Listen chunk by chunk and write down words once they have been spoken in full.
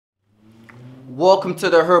Welcome to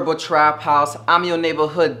the Herbal Trap House. I'm your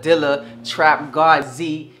neighborhood dealer, Trap God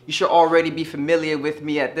Z. You should already be familiar with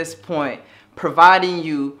me at this point. Providing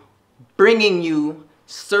you, bringing you,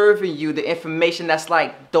 serving you the information that's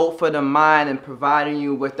like dope for the mind and providing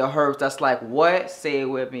you with the herbs that's like what? Say it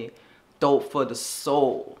with me. Dope for the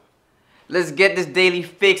soul. Let's get this daily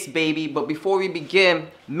fix, baby. But before we begin,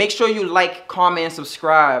 make sure you like, comment, and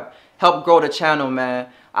subscribe. Help grow the channel, man.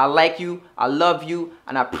 I like you, I love you,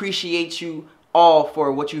 and I appreciate you all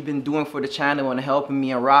for what you've been doing for the channel and helping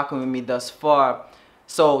me and rocking with me thus far.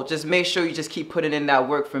 So just make sure you just keep putting in that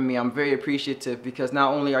work for me. I'm very appreciative because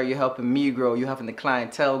not only are you helping me grow, you're helping the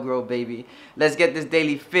clientele grow, baby. Let's get this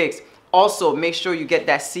daily fix. Also, make sure you get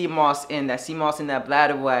that sea moss in, that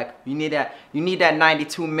bladder whack. You need that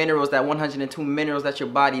 92 minerals, that 102 minerals that your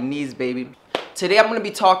body needs, baby. Today I'm going to be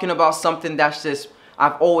talking about something that's just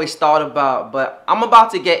I've always thought about, but I'm about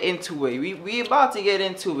to get into it. We about to get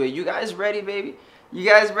into it. You guys ready, baby? You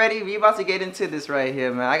guys ready? We about to get into this right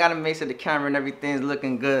here, man. I gotta make sure the camera and everything's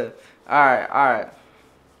looking good. Alright.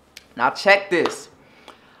 Now check this.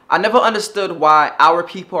 I never understood why our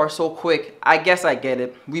people are so quick. I guess I get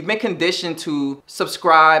it. We've been conditioned to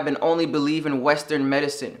subscribe and only believe in Western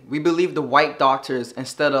medicine. We believe the white doctors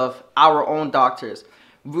instead of our own doctors.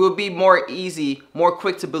 We will be more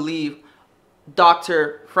quick to believe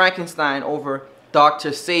Dr. Frankenstein over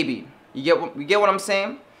Dr. Sebi. You get what I'm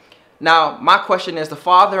saying? Now, my question is, the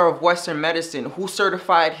father of Western medicine, who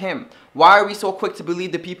certified him? Why are we so quick to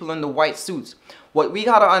believe the people in the white suits? What we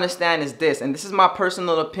gotta understand is this, and this is my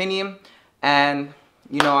personal opinion, and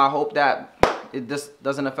you know, I hope that this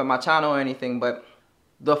doesn't affect my channel or anything, but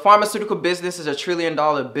the pharmaceutical business is $1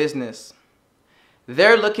 trillion business.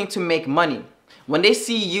 They're looking to make money. When they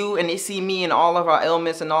see you and they see me and all of our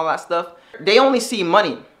ailments and all that stuff, they only see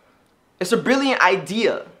money. It's a brilliant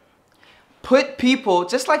idea. Put people,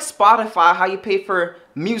 just like Spotify, how you pay for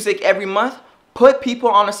music every month, put people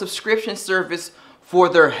on a subscription service for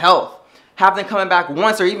their health. Have them coming back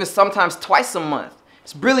once or even sometimes twice a month.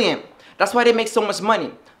 It's brilliant. That's why they make so much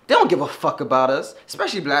money. They don't give a fuck about us,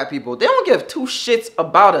 especially black people. They don't give two shits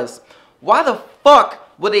about us. Why the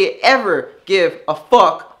fuck would they ever give a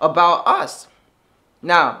fuck about us?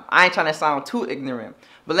 Now, I ain't trying to sound too ignorant,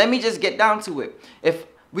 but let me just get down to it. If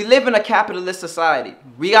we live in a capitalist society,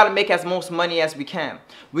 we gotta make as most money as we can.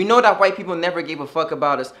 We know that white people never gave a fuck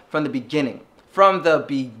about us from the beginning. From the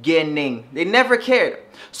beginning. They never cared.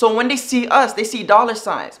 So when they see us, they see dollar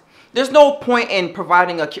signs. There's no point in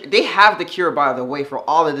providing a cure. They have the cure, by the way, for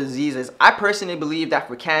all the diseases. I personally believe that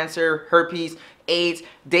for cancer, herpes, AIDS,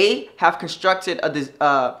 they have constructed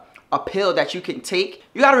a pill that you can take.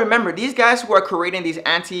 You gotta remember, these guys who are creating these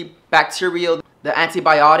antibacterial, the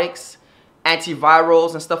antibiotics,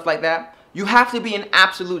 antivirals and stuff like that, you have to be an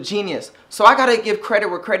absolute genius. So I gotta give credit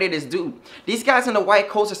where credit is due. These guys in the white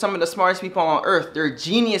coats are some of the smartest people on earth. They're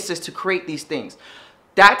geniuses to create these things.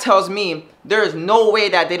 That tells me there is no way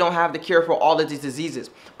that they don't have the cure for all of these diseases.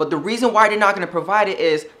 But the reason why they're not going to provide it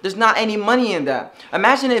is there's not any money in that.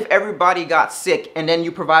 Imagine if everybody got sick and then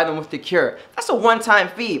you provide them with the cure. That's a one-time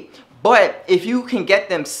fee. But if you can get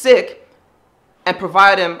them sick and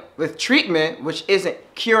provide them with treatment, which isn't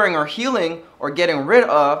curing or healing or getting rid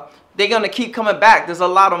of, they're going to keep coming back. There's a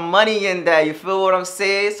lot of money in that. You feel what I'm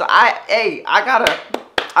saying? So I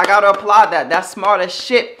gotta applaud that. That's smart as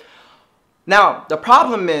shit. Now, the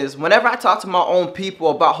problem is, whenever I talk to my own people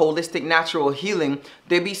about holistic natural healing,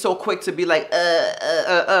 they be so quick to be like,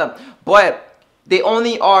 but they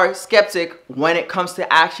only are skeptic when it comes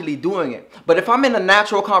to actually doing it. But if I'm in a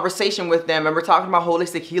natural conversation with them and we're talking about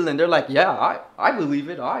holistic healing, they're like, yeah, I believe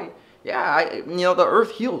it. You know, the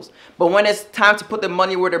earth heals. But when it's time to put the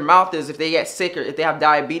money where their mouth is, if they get sick or if they have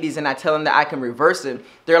diabetes and I tell them that I can reverse it,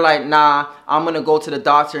 they're like, nah, I'm going to go to the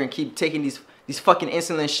doctor and keep taking these fucking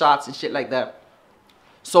insulin shots and shit like that.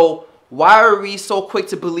 So why are we so quick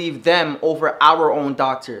to believe them over our own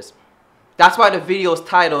doctors? That's why the video is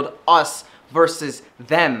titled Us versus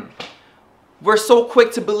Them. We're so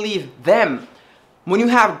quick to believe them. When you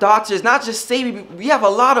have doctors, not just Sebi, we have a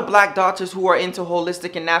lot of black doctors who are into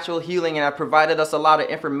holistic and natural healing and have provided us a lot of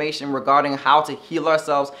information regarding how to heal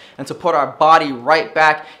ourselves and to put our body right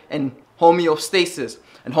back in homeostasis.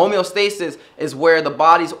 And homeostasis is where the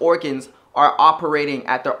body's organs are operating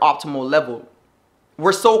at their optimal level.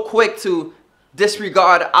 We're so quick to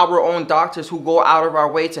disregard our own doctors who go out of our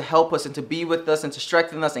way to help us and to be with us and to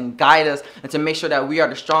strengthen us and guide us and to make sure that we are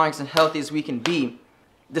the strongest and healthiest we can be.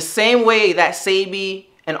 The same way that Sebi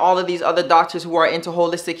and all of these other doctors who are into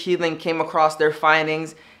holistic healing came across their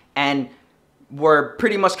findings and were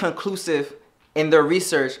pretty much conclusive in their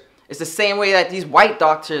research, it's the same way that these white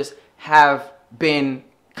doctors have been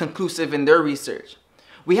conclusive in their research.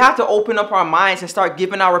 We have to open up our minds and start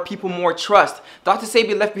giving our people more trust. Dr.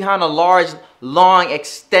 Sebi left behind a large, long,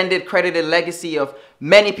 extended, credited legacy of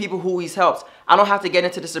many people who he's helped. I don't have to get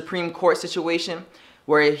into the Supreme Court situation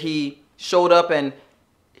where he showed up and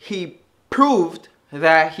he proved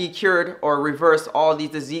that he cured or reversed all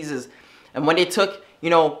these diseases. And when they took,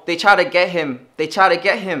 they try to get him.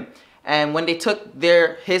 And when they took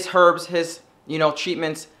his herbs, his,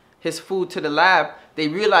 treatments, his food to the lab, they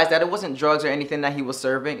realized that it wasn't drugs or anything that he was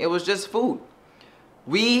serving. It was just food.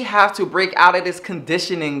 We have to break out of this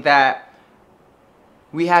conditioning that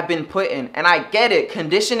we have been put in. And I get it.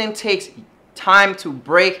 Conditioning takes time to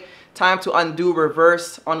break, time to undo,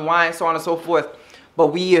 reverse, unwind, so on and so forth. But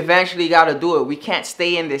we eventually got to do it. We can't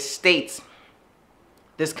stay in this state,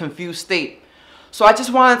 this confused state. So I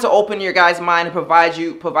just wanted to open your guys' mind and provide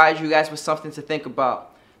you guys with something to think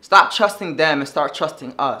about. Stop trusting them and start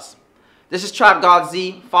trusting us. This is Trap God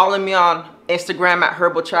Z. Follow me on Instagram at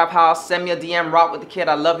Herbal Trap House. Send me a DM, rock with the kid.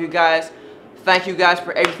 I love you guys. Thank you guys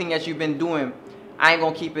for everything that you've been doing. I ain't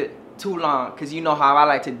gonna keep it too long because you know how I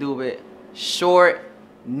like to do it. Short,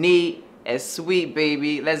 neat, and sweet,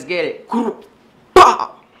 baby. Let's get it.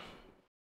 Bah!